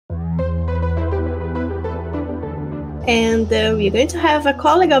and we're going to have a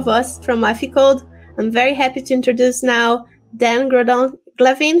colleague of us from Eficode. I'm very happy to introduce now Dan Grøndahl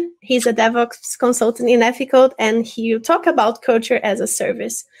Glavind. He's a DevOps consultant in Eficode, and he will talk about culture as a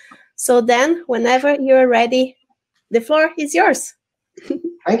service. So Dan, whenever you're ready, the floor is yours.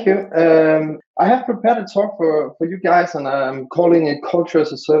 Thank you. I have prepared a talk for you guys, and I'm calling it Culture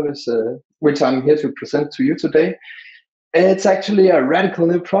as a Service, which I'm here to present to you today. It's actually a radical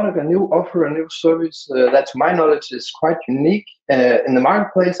new product, a new offer, a new service that, to my knowledge, is quite unique in the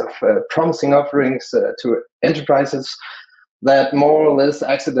marketplace of promising offerings to enterprises that more or less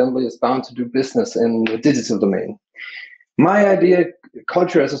accidentally is bound to do business in the digital domain. My idea,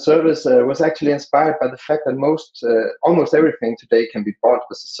 Culture as a Service, was actually inspired by the fact that almost everything today can be bought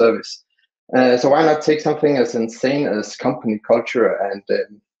as a service. So why not take something as insane as company culture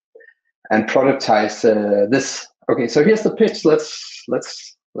and productize this? Okay, so here's the pitch. Let's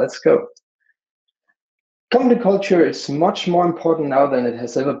go. Company culture is much more important now than it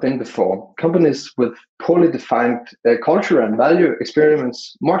has ever been before. Companies with poorly defined culture and value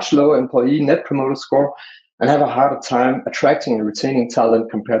experience much lower employee net promoter score and have a harder time attracting and retaining talent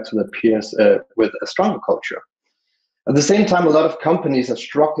compared to their peers with a stronger culture. At the same time, a lot of companies are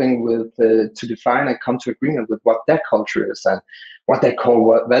struggling with to define and come to agreement with what their culture is and what their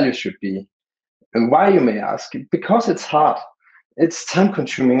core values should be. And why, you may ask? Because it's hard. It's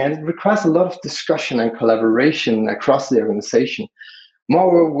time-consuming, and it requires a lot of discussion and collaboration across the organization.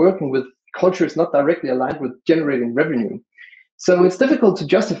 Moreover, working with culture is not directly aligned with generating revenue. So it's difficult to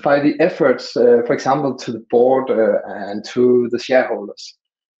justify the efforts, for example, to the board and to the shareholders.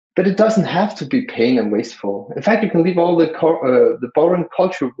 But it doesn't have to be pain and wasteful. In fact, you can leave all the boring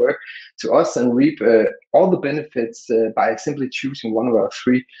culture work to us and reap all the benefits by simply choosing one of our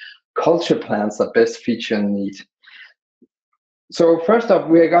 3 culture plans that best feature and need. So first up,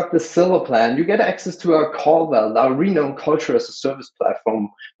 we got the Silver plan. You get access to our Combinator, our renowned Culture as a Service platform.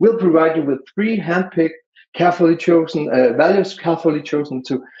 We'll provide you with 3 handpicked, carefully chosen values, carefully chosen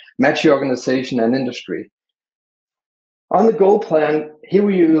to match your organization and industry. On the Gold plan, here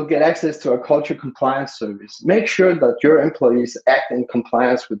you will get access to our culture compliance service. Make sure that your employees act in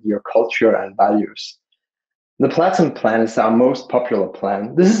compliance with your culture and values. The Platinum plan is our most popular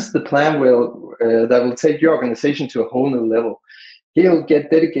plan. This is the plan that will take your organization to a whole new level. Here you'll get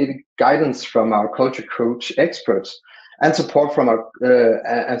dedicated guidance from our culture coach experts and support from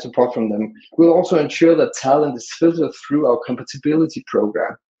them. We'll also ensure that talent is filtered through our compatibility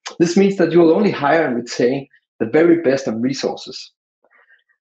program. This means that you will only hire and retain the very best of resources.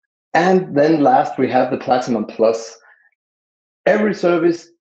 And then last, we have the Platinum Plus. Every service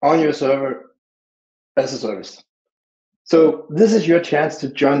on your server as a service. So this is your chance to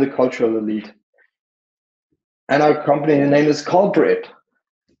join the cultural elite. And our company name is Culbrate.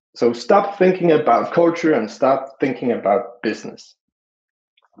 So stop thinking about culture and start thinking about business.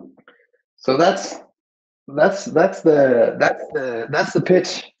 So that's the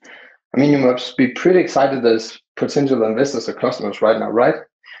pitch. I mean, you must be pretty excited as potential investors or customers right now, right?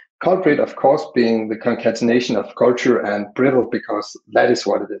 Culbrate, of course, being the concatenation of culture and brittle, because that is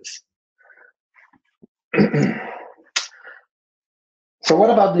what it is. So what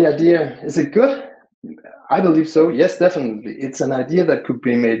about the idea? Is it good? I believe so. Yes, definitely. It's an idea that could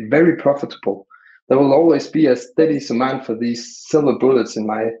be made very profitable. There will always be a steady demand for these silver bullets in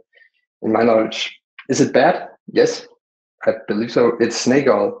my knowledge. Is it bad? Yes, I believe so. It's snake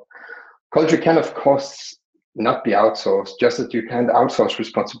oil. Culture can, of course, not be outsourced, just as you can't outsource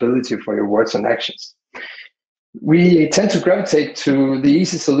responsibility for your words and actions. We tend to gravitate to the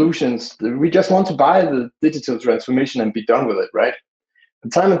easy solutions. We just want to buy the digital transformation and be done with it, right?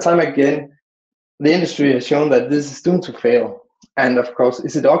 But time and time again, the industry has shown that this is doomed to fail. And of course,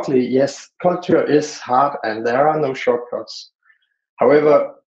 is it ugly? Yes, culture is hard and there are no shortcuts.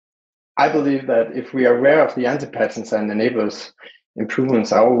 However, I believe that if we are aware of the anti-patterns and enablers,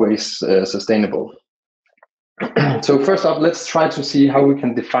 improvements are always sustainable. So first up, let's try to see how we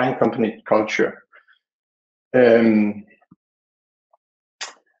can define company culture.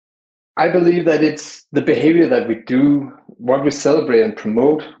 I believe that it's the behavior that we do, what we celebrate and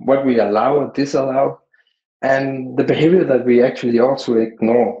promote, what we allow or disallow, and the behavior that we actually also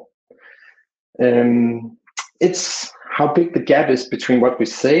ignore. It's how big the gap is between what we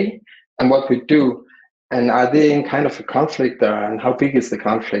say and what we do, and are they in kind of a conflict there, and how big is the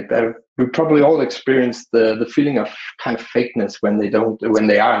conflict? We probably all experience the feeling of kind of fakeness when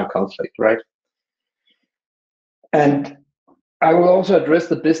they are in conflict, right? And I will also address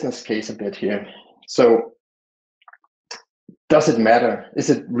the business case a bit here. So, does it matter? Is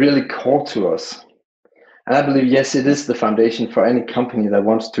it really core to us? And I believe, yes, it is the foundation for any company that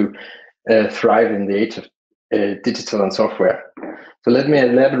wants to thrive in the age of digital and software. So let me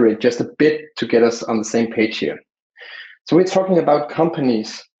elaborate just a bit to get us on the same page here. So we're talking about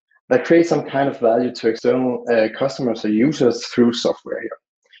companies that create some kind of value to external customers or users through software here.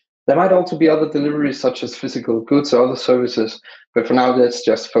 There might also be other deliveries such as physical goods or other services, but for now let's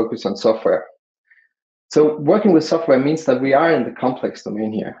just focus on software. So working with software means that we are in the complex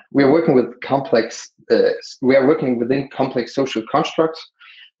domain here. We are working with we are working within complex social constructs.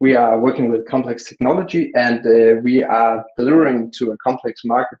 We are working with complex technology, and we are delivering to a complex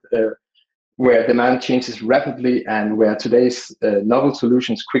market where demand changes rapidly and where today's novel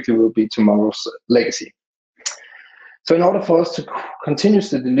solutions quickly will be tomorrow's legacy. So in order for us to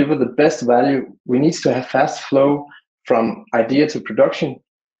continuously deliver the best value, we need to have fast flow from idea to production.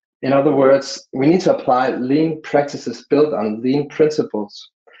 In other words, we need to apply lean practices built on lean principles.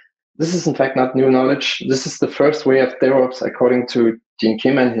 This is in fact not new knowledge. This is the first way of DevOps according to Gene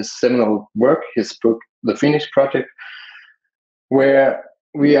Kim and his seminal work, his book, The Phoenix Project, where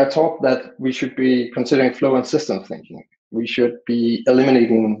we are taught that we should be considering flow and system thinking. We should be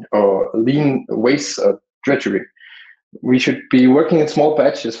eliminating or lean waste or drudgery. We should be working in small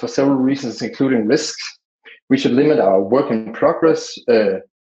batches for several reasons, including risks. We should limit our work in progress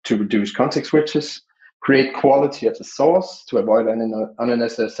to reduce context switches, create quality at the source to avoid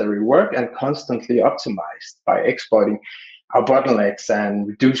unnecessary work, and constantly optimize by exploiting our bottlenecks and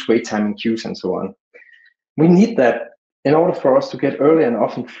reduce wait time in queues and so on. We need that in order for us to get early and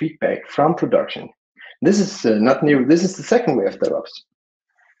often feedback from production. This is not new. This is the second way of DevOps,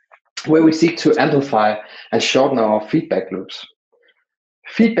 where we seek to amplify and shorten our feedback loops.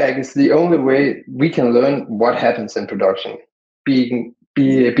 Feedback is the only way we can learn what happens in production, be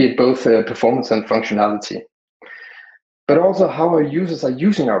it both performance and functionality, but also how our users are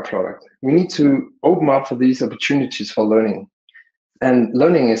using our product. We need to open up for these opportunities for learning. And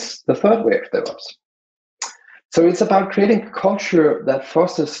learning is the third way of DevOps. So it's about creating a culture that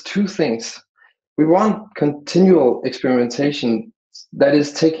fosters two things. We want continual experimentation that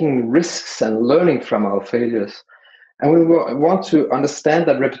is taking risks and learning from our failures. And we want to understand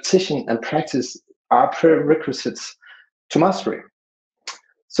that repetition and practice are prerequisites to mastery.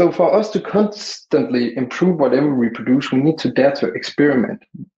 So for us to constantly improve whatever we produce, we need to dare to experiment.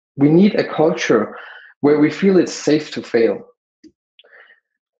 We need a culture where we feel it's safe to fail,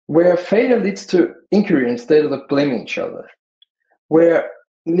 where failure leads to inquiry instead of blaming each other, where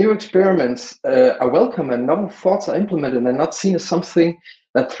new experiments are welcome and novel thoughts are implemented and not seen as something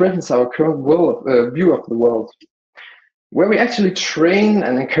that threatens our current view of the world, where we actually train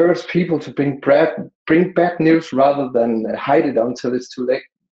and encourage people to bring bad news rather than hide it until it's too late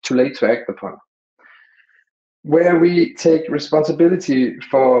to act upon, where we take responsibility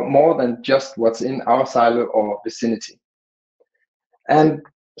for more than just what's in our silo or vicinity. And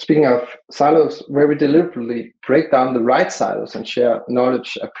speaking of silos, where we deliberately break down the right silos and share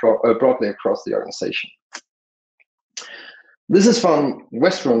knowledge broadly across the organization. This is from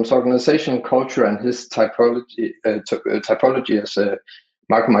Westrum's organizational culture and his typology, as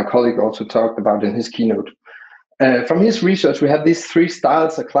Marco, my colleague, also talked about in his keynote. From his research, we have these three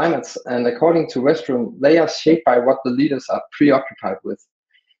styles or climates, and according to Westrum, they are shaped by what the leaders are preoccupied with.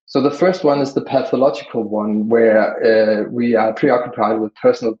 So the first one is the pathological one, where we are preoccupied with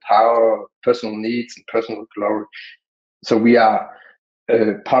personal power, personal needs, and personal glory. So we are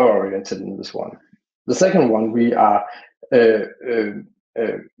power-oriented in this one. The second one, we are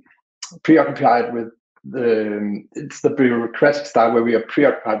preoccupied with it's the bureaucratic style, where we are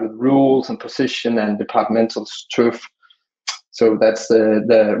preoccupied with rules and position and departmental turf. So that's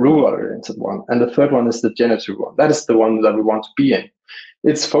the rule-oriented one. And the third one is the generative one. That is the one that we want to be in.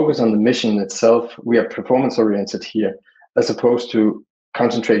 It's focused on the mission itself. We are performance-oriented here, as opposed to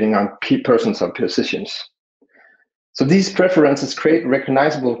concentrating on persons or positions. So these preferences create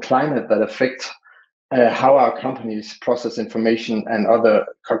recognizable climate that affect how our companies process information and other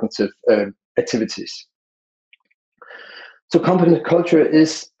cognitive activities. So company culture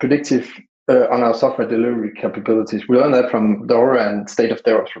is predictive on our software delivery capabilities. We learned that from DORA and State of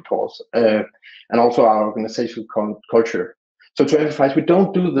DevOps reports, and also our organizational culture. So to emphasize, we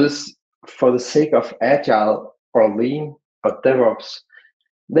don't do this for the sake of agile or lean or DevOps.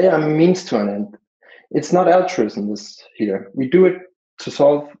 They are means to an end. It's not altruism this here. We do it to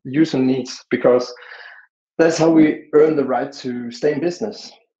solve user needs, because that's how we earn the right to stay in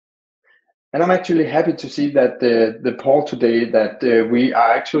business. And I'm actually happy to see that the poll today, that we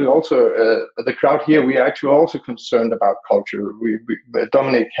are actually also, the crowd here, we are actually also concerned about culture.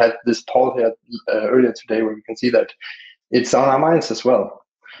 Dominic had this poll here earlier today, where we can see that it's on our minds as well.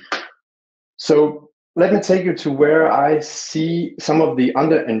 So let me take you to where I see some of the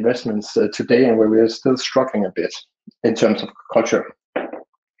underinvestments today and where we are still struggling a bit in terms of culture.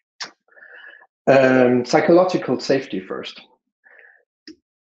 Psychological safety first.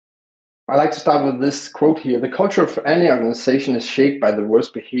 I like to start with this quote here. The culture of any organization is shaped by the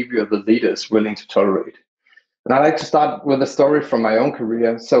worst behavior the leader is willing to tolerate. And I like to start with a story from my own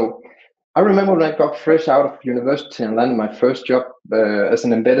career. So I remember when I got fresh out of university and landed my first job as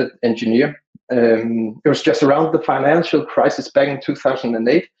an embedded engineer. It was just around the financial crisis back in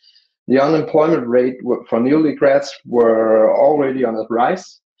 2008. The unemployment rate for newly grads were already on a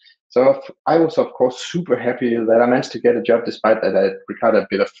rise. So I was, of course, super happy that I managed to get a job despite that I required a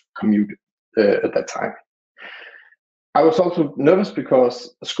bit of commute at that time. I was also nervous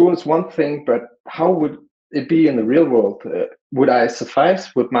because school is one thing, but how would it be in the real world? Would I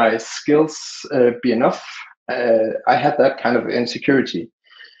suffice? Would my skills be enough? I had that kind of insecurity.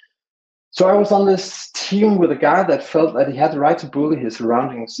 So I was on this team with a guy that felt that he had the right to bully his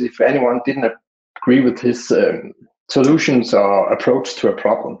surroundings if anyone didn't agree with his solutions or approach to a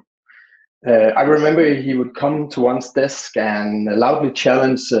problem. I remember he would come to one's desk and loudly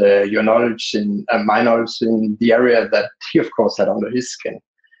challenge your knowledge in my knowledge in the area that he, of course, had under his skin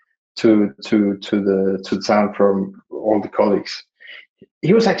to the sound from all the colleagues.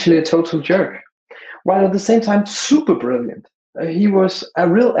 He was actually a total jerk, while at the same time super brilliant. He was a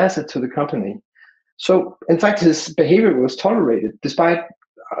real asset to the company. So, in fact, his behavior was tolerated despite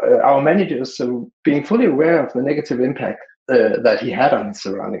our managers being fully aware of the negative impact that he had on his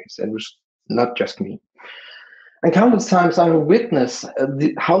surroundings. It was not just me. And countless times I have witnessed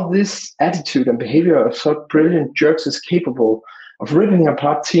how this attitude and behavior of such brilliant jerks is capable of ripping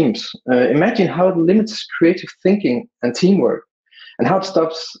apart teams. Imagine how it limits creative thinking and teamwork, and how it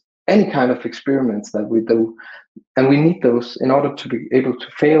stops any kind of experiments that we do. And we need those in order to be able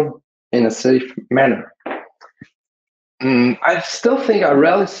to fail in a safe manner. I still think I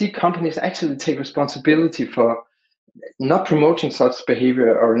rarely see companies actually take responsibility for not promoting such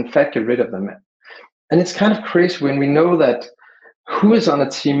behavior or in fact get rid of them. And it's kind of crazy when we know that who is on a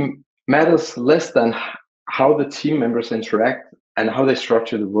team matters less than how the team members interact and how they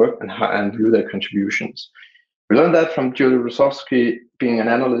structure the work and view their contributions. We learned that from Julie Rosowski being an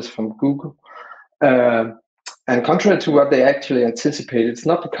analyst from Google. And contrary to what they actually anticipated, it's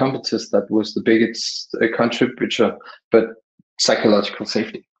not the competence that was the biggest contributor, but psychological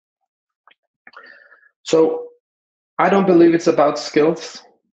safety. So I don't believe it's about skills.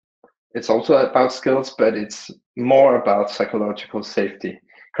 It's also about skills, but it's more about psychological safety.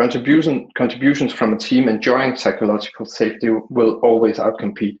 Contributions from a team enjoying psychological safety will always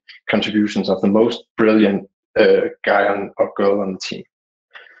outcompete contributions of the most brilliant guy or girl on the team.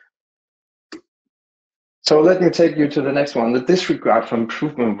 So let me take you to the next one, the disregard for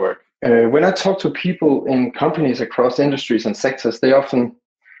improvement work. When I talk to people in companies across industries and sectors, they often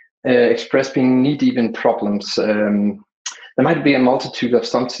express being knee-deep in problems. There might be a multitude of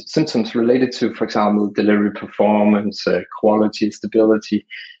some symptoms related to, for example, delivery performance, quality, stability,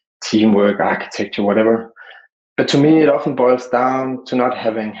 teamwork, architecture, whatever. But to me, it often boils down to not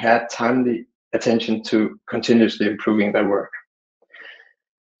having had timely attention to continuously improving their work.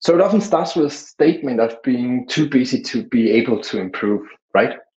 So it often starts with a statement of being too busy to be able to improve,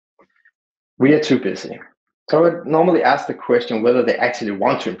 right? We are too busy. So I would normally ask the question whether they actually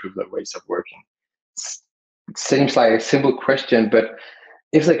want to improve their ways of working. It seems like a simple question, but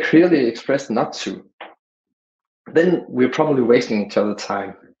if they clearly express not to, then we're probably wasting each other's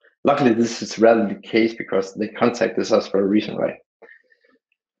time. Luckily, this is rarely the case because they contacted us for a reason, right?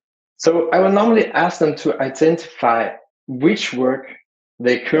 So I will normally ask them to identify which work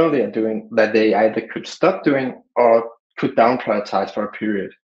they currently are doing that they either could stop doing or could down prioritize for a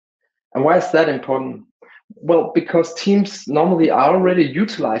period. And why is that important? Well, because teams normally are already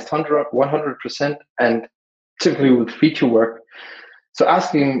utilized 100% and typically with feature work. So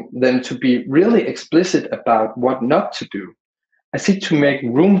asking them to be really explicit about what not to do, I seek to make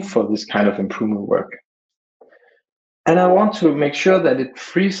room for this kind of improvement work. And I want to make sure that it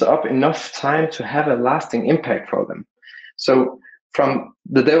frees up enough time to have a lasting impact for them. So from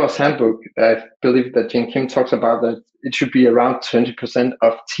the DevOps handbook, I believe that Jin Kim talks about that it should be around 20%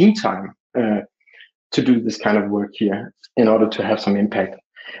 of team time to do this kind of work here in order to have some impact.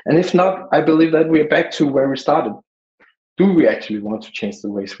 And if not, I believe that we're back to where we started. Do we actually want to change the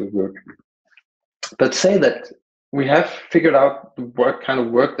ways we work? But say that we have figured out what kind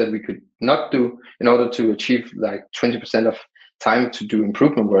of work that we could not do in order to achieve like 20% of time to do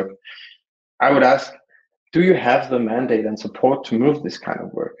improvement work. I would ask, do you have the mandate and support to move this kind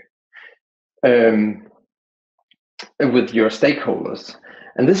of work with your stakeholders?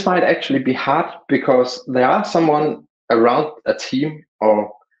 And this might actually be hard because there are someone around a team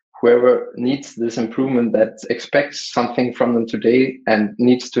or whoever needs this improvement that expects something from them today and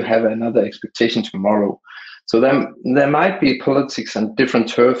needs to have another expectation tomorrow. So then there might be politics and different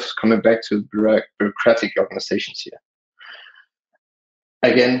turfs coming back to bureaucratic organizations here.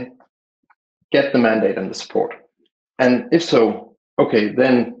 Again, get the mandate and the support. And if so, okay,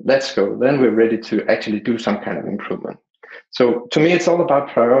 then let's go. Then we're ready to actually do some kind of improvement. So to me, it's all about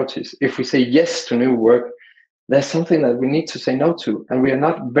priorities. If we say yes to new work, there's something that we need to say no to, and we are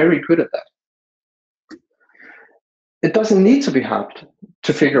not very good at that. It doesn't need to be hard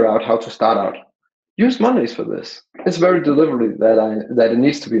to figure out how to start out. Use Mondays for this. It's very deliberately that it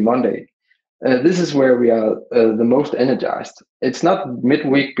needs to be Monday. This is where we are the most energized. It's not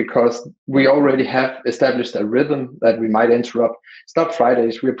midweek because we already have established a rhythm that we might interrupt. It's not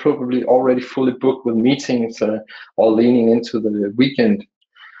Fridays. We're probably already fully booked with meetings or leaning into the weekend.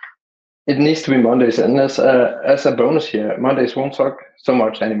 It needs to be Mondays. And as a bonus here, Mondays won't suck so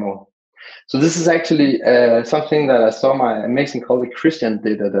much anymore. So this is actually something that I saw my amazing colleague Christian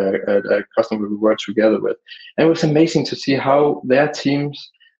did at a customer we worked together with. And it was amazing to see how their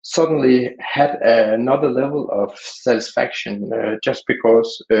teams suddenly had another level of satisfaction just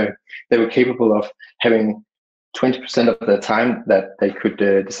because they were capable of having 20% of their time that they could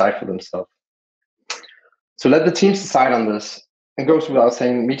decide for themselves. So let the teams decide on this. It goes without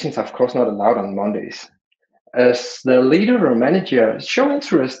saying, meetings are of course not allowed on Mondays. As the leader or manager, show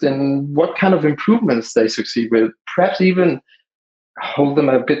interest in what kind of improvements they succeed with, perhaps even hold them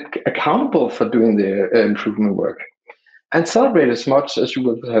a bit accountable for doing the improvement work. And celebrate as much as you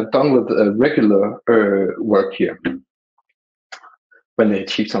would have done with regular work here when they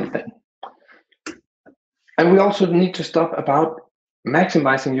achieve something. And we also need to stop about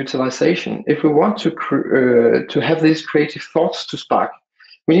maximizing utilization. If we want to have these creative thoughts to spark,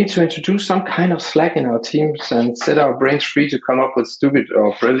 we need to introduce some kind of slack in our teams and set our brains free to come up with stupid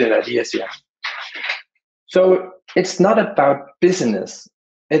or brilliant ideas here. So it's not about busyness.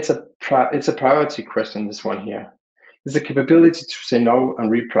 It's a priority question, this one here. Is the capability to say no and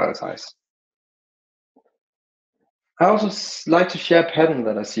reprioritize. I also like to share a pattern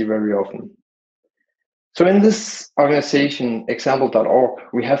that I see very often. So in this organization, example.org,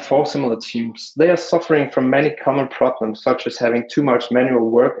 we have 4 similar teams. They are suffering from many common problems, such as having too much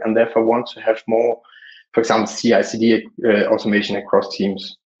manual work and therefore want to have more, for example, CI/CD automation across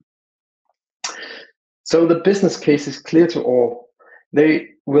teams. So the business case is clear to all. They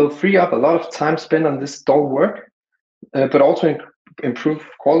will free up a lot of time spent on this dull work, but also improve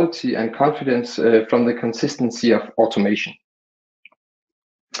quality and confidence from the consistency of automation.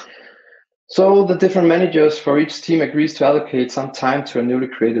 So the different managers for each team agrees to allocate some time to a newly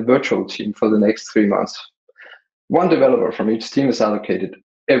created virtual team for the next 3 months. 1 developer from each team is allocated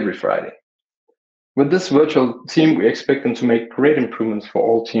every Friday. With this virtual team, we expect them to make great improvements for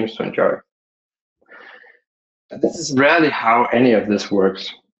all teams to enjoy. And this is rarely how any of this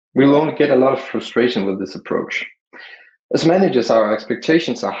works. We will only get a lot of frustration with this approach. As managers, our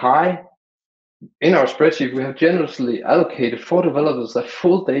expectations are high. In our spreadsheet, we have generously allocated 4 developers a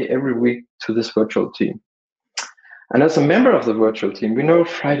full day every week to this virtual team. And as a member of the virtual team, we know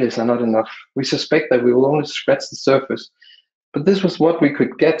Fridays are not enough. We suspect that we will only scratch the surface, but this was what we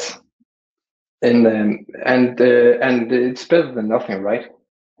could get, and it's better than nothing, right?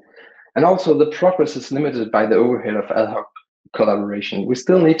 And also, the progress is limited by the overhead of ad hoc collaboration. We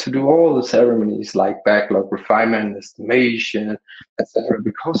still need to do all the ceremonies like backlog refinement, estimation, etc.,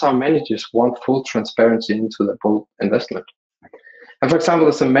 because our managers want full transparency into the full investment. And for example,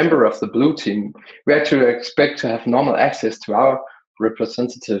 as a member of the blue team, we actually expect to have normal access to our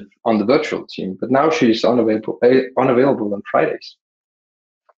representative on the virtual team, but now she's unavailable on Fridays.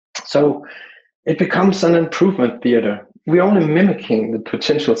 So it becomes an improvement theater. We're only mimicking the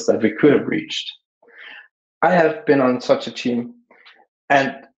potentials that we could have reached. I have been on such a team,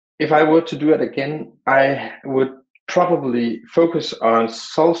 and if I were to do it again, I would probably focus on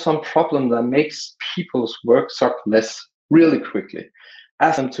solve some problem that makes people's work suck less really quickly.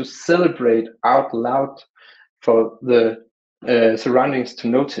 Ask them to celebrate out loud for the surroundings to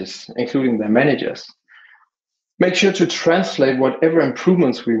notice, including their managers. Make sure to translate whatever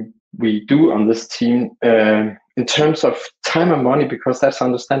improvements we do on this team in terms of time and money, because that's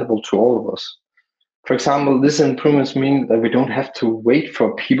understandable to all of us. For example, these improvements mean that we don't have to wait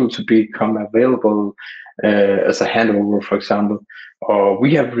for people to become available as a handover, for example, or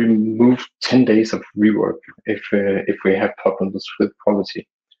we have removed 10 days of rework if we have problems with quality.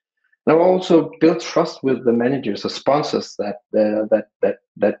 Now, also build trust with the managers or sponsors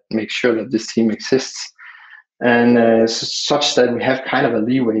that make sure that this team exists. and such that we have kind of a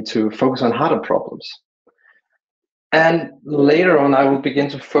leeway to focus on harder problems. And later on, I will begin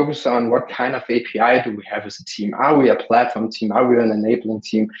to focus on what kind of API do we have as a team. Are we a platform team? Are we an enabling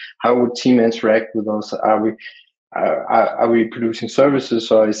team? How would team interact with us? Are we producing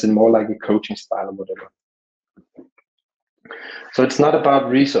services, or is it more like a coaching style or whatever? So it's not about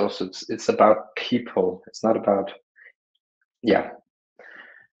resources, it's about people. It's not about, yeah.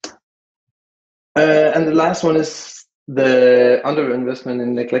 And the last one is the underinvestment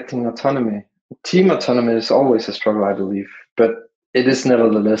in neglecting autonomy. Team autonomy is always a struggle, I believe, but it is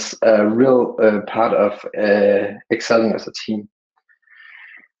nevertheless a real part of excelling as a team.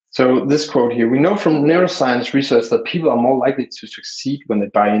 So this quote here, we know from neuroscience research that people are more likely to succeed when they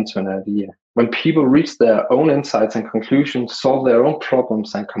buy into an idea. When people reach their own insights and conclusions, solve their own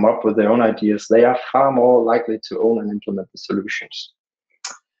problems, and come up with their own ideas, they are far more likely to own and implement the solutions.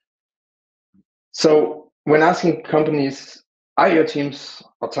 So when asking companies, are your teams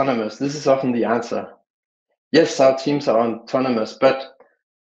autonomous? This is often the answer. Yes, our teams are autonomous, but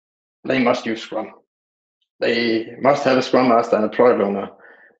they must use Scrum. They must have a Scrum Master and a product owner.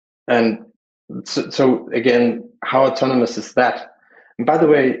 And so again, how autonomous is that? And by the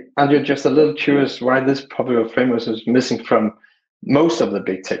way, Andrea, just a little curious why this popular framework is missing from most of the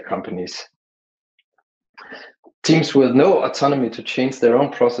big tech companies. Teams with no autonomy to change their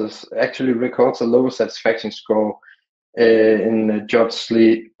own process actually records a lower satisfaction score in Judge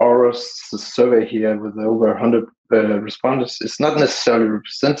Lee Orr's survey here with over 100 respondents. It's not necessarily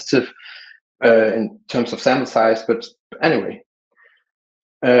representative in terms of sample size, but anyway.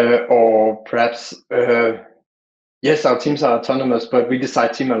 Or perhaps, yes, our teams are autonomous, but we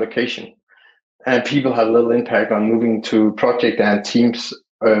decide team allocation. And people have little impact on moving to project and teams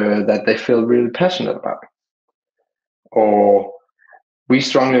that they feel really passionate about. Or we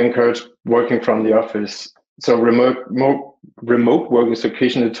strongly encourage working from the office. So remote work is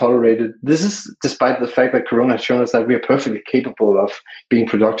occasionally tolerated. This is despite the fact that Corona has shown us that we are perfectly capable of being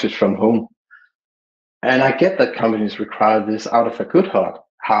productive from home. And I get that companies require this out of a good heart,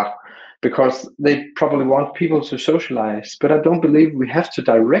 because they probably want people to socialize. But I don't believe we have to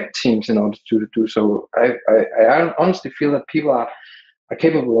direct teams in order to do so. I honestly feel that people are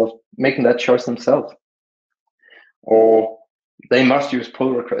capable of making that choice themselves. Or they must use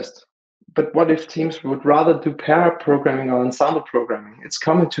pull requests. But what if teams would rather do pair programming or ensemble programming? It's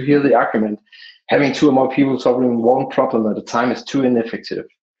common to hear the argument, having two or more people solving one problem at a time is too ineffective.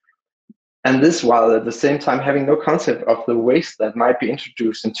 And this while at the same time having no concept of the waste that might be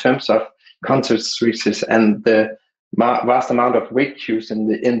introduced in terms of context switches and the vast amount of wait queues in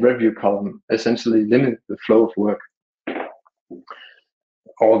the in-review column essentially limit the flow of work.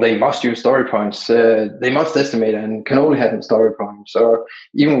 Or they must use story points. They must estimate and can only have story points. Or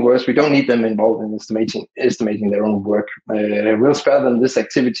even worse, we don't need them involved in estimating their own work. We'll spare them this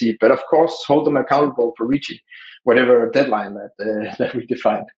activity, but of course hold them accountable for reaching whatever deadline that we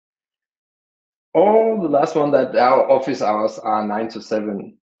defined. Or the last one, that our office hours are 9 to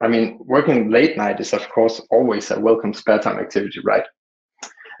 7. I mean, working late night is of course always a welcome spare time activity, right?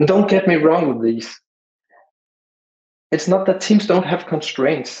 And don't get me wrong with these. It's not that teams don't have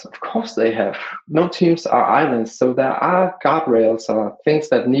constraints. Of course they have. No teams are islands. So there are guardrails or things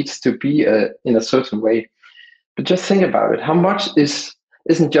that needs to be in a certain way. But just think about it. How much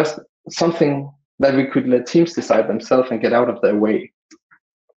isn't just something that we could let teams decide themselves and get out of their way?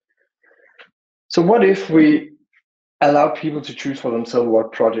 So what if we allow people to choose for themselves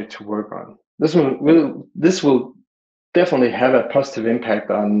what project to work on? This will definitely have a positive impact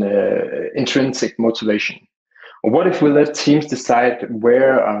on intrinsic motivation. What if we let teams decide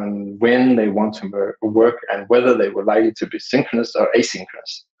where and when they want to work and whether they would like it to be synchronous or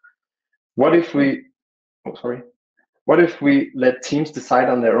asynchronous? What if we let teams decide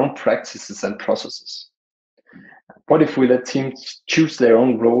on their own practices and processes? What if we let teams choose their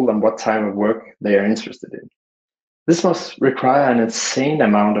own role and what time of work they are interested in? This must require an insane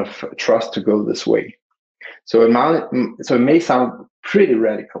amount of trust to go this way. So it may sound pretty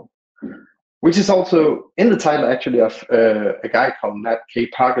radical, which is also in the title actually of a guy called Matt K.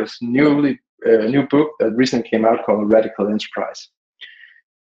 Parker's new book that recently came out called Radical Enterprise.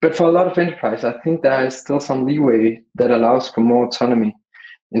 But for a lot of enterprise, I think there is still some leeway that allows for more autonomy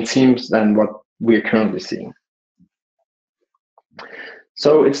in teams than what we are currently seeing.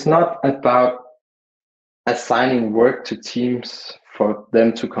 So it's not about assigning work to teams for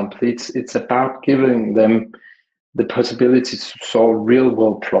them to complete. It's about giving them the possibility to solve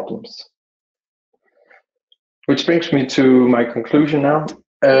real-world problems. Which brings me to my conclusion now.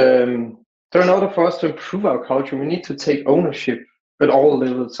 So in order for us to improve our culture, we need to take ownership at all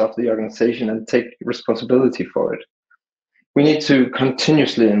levels of the organization and take responsibility for it. We need to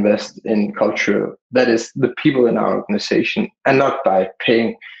continuously invest in culture, that is the people in our organization, and not by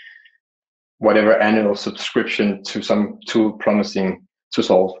paying whatever annual subscription to some tool promising to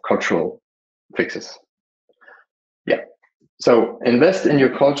solve cultural fixes. Yeah. So invest in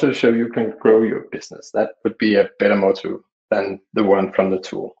your culture so you can grow your business. That would be a better motto than the one from the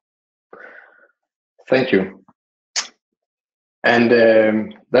tool. Thank you.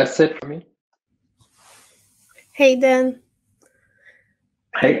 And that's it for me. Hey, Dan.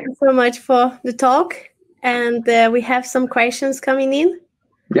 Hey. Thank you so much for the talk. And we have some questions coming in.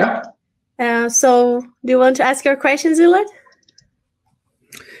 Yeah. So do you want to ask your questions, Willard?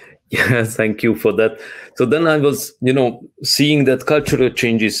 Yeah, thank you for that. So then I was, seeing that cultural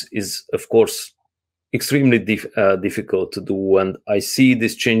changes is, of course, extremely difficult to do. And I see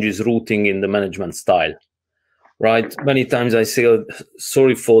these changes rooting in the management style, right? Many times I say,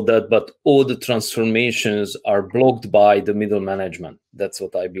 sorry for that, but all the transformations are blocked by the middle management. That's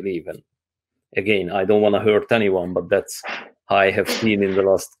what I believe. And again, I don't want to hurt anyone, but that's how I have seen in the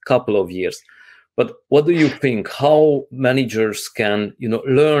last couple of years. But what do you think? How managers can,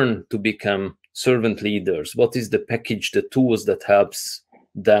 learn to become servant leaders? What is the package, the tools that helps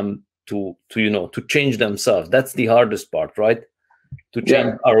them to change themselves? That's the hardest part, right? To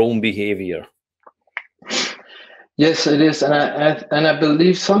change our own behavior. Yes, it is, and I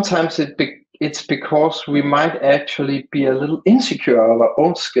believe sometimes it's because we might actually be a little insecure of our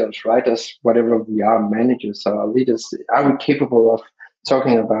own skills, right? As whatever we are, managers or leaders, are we capable of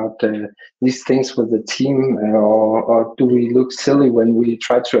talking about these things with the team, or do we look silly when we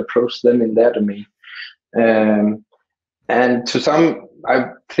try to approach them in their domain? And to some,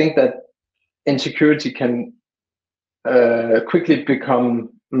 I think that insecurity can quickly become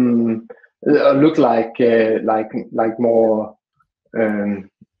look like more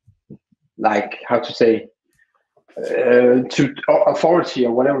like, how to say, to authority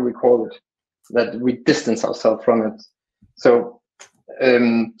or whatever we call it, that we distance ourselves from it. So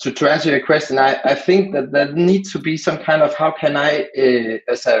to answer your question, I think that there needs to be some kind of, how can I,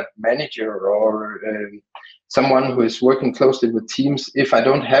 as a manager or someone who is working closely with teams, if I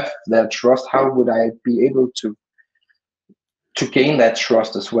don't have their trust, how would I be able to gain that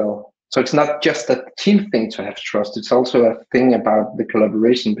trust as well? So it's not just a team thing to have trust, it's also a thing about the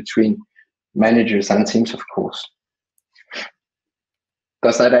collaboration between managers and teams, of course.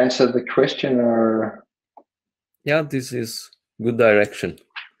 Does that answer the question, or? Yeah, this is good direction.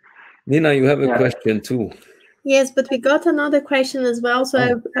 Nina, you have a question too. Yes, but we got another question as well,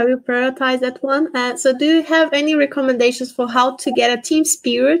 so I will prioritize that one. So do you have any recommendations for how to get a team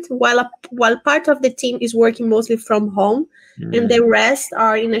spirit while part of the team is working mostly from home and the rest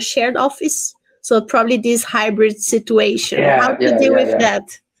are in a shared office? So probably this hybrid situation. How to deal with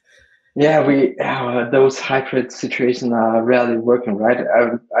that? Yeah, those hybrid situations are rarely working, right?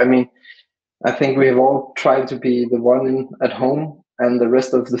 I mean, I think we have all tried to be the one at home, and the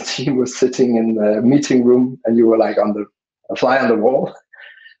rest of the team was sitting in the meeting room, and you were like a fly on the wall.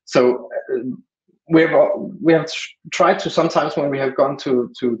 So we have tried to, sometimes when we have gone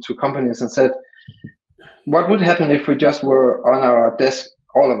to companies and said, what would happen if we just were on our desk,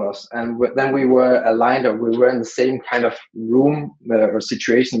 all of us, and then we were aligned, or we were in the same kind of room or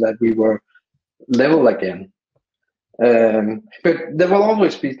situation, that we were level again. But there will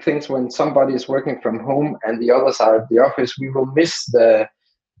always be things when somebody is working from home and the others are at the office, we will miss the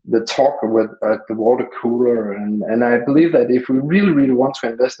talk at the water cooler. And I believe that if we really, really want to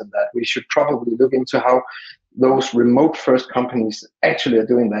invest in that, we should probably look into how those remote first companies actually are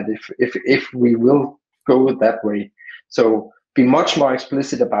doing that, if we will go that way. So be much more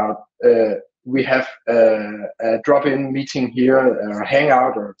explicit about we have a drop-in meeting here, or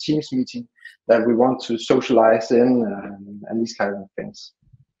hangout, or Teams meeting that we want to socialize in, and these kind of things.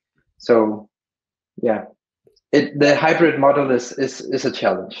 So yeah, the hybrid model is a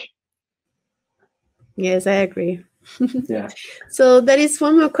challenge. Yes, I agree. Yeah. So there is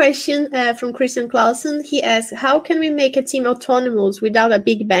one more question from Christian Clausen. He asks, how can we make a team autonomous without a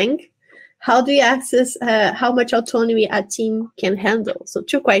big bang? How do you access how much autonomy a team can handle? So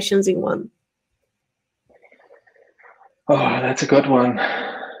 2 questions in one. Oh, that's a good one.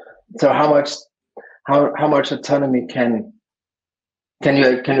 So how much autonomy can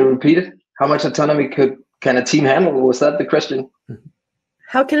you repeat it? How much autonomy can a team handle? Was that the question?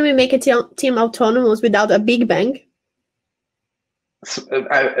 How can we make a team autonomous without a big bang?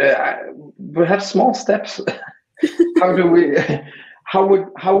 Perhaps small steps. Could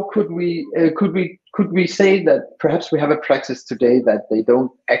we say that perhaps we have a practice today that they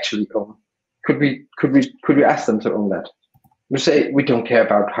don't actually own? Could we ask them to own that? we say we don't care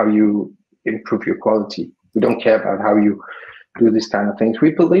about how you improve your quality. We don't care about how you do these kind of things.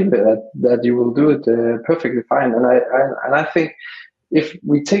 We believe that you will do it perfectly fine. And I think if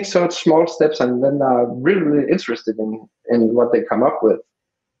we take such small steps and then are really interested in what they come up with,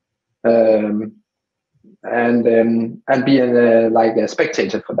 and be like a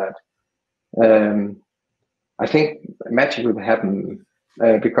spectator for that, I think magic will happen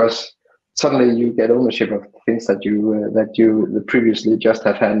because suddenly you get ownership of things that you previously just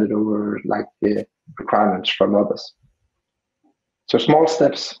have handed over, like the requirements from others. So small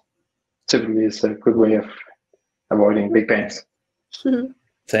steps typically is a good way of avoiding big bangs.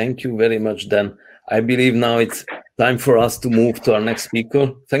 Thank you very much, Dan. I believe now it's time for us to move to our next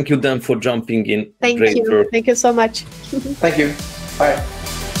speaker. Thank you, Dan, for jumping in. Thank you. Thank you so much. Thank you. Bye.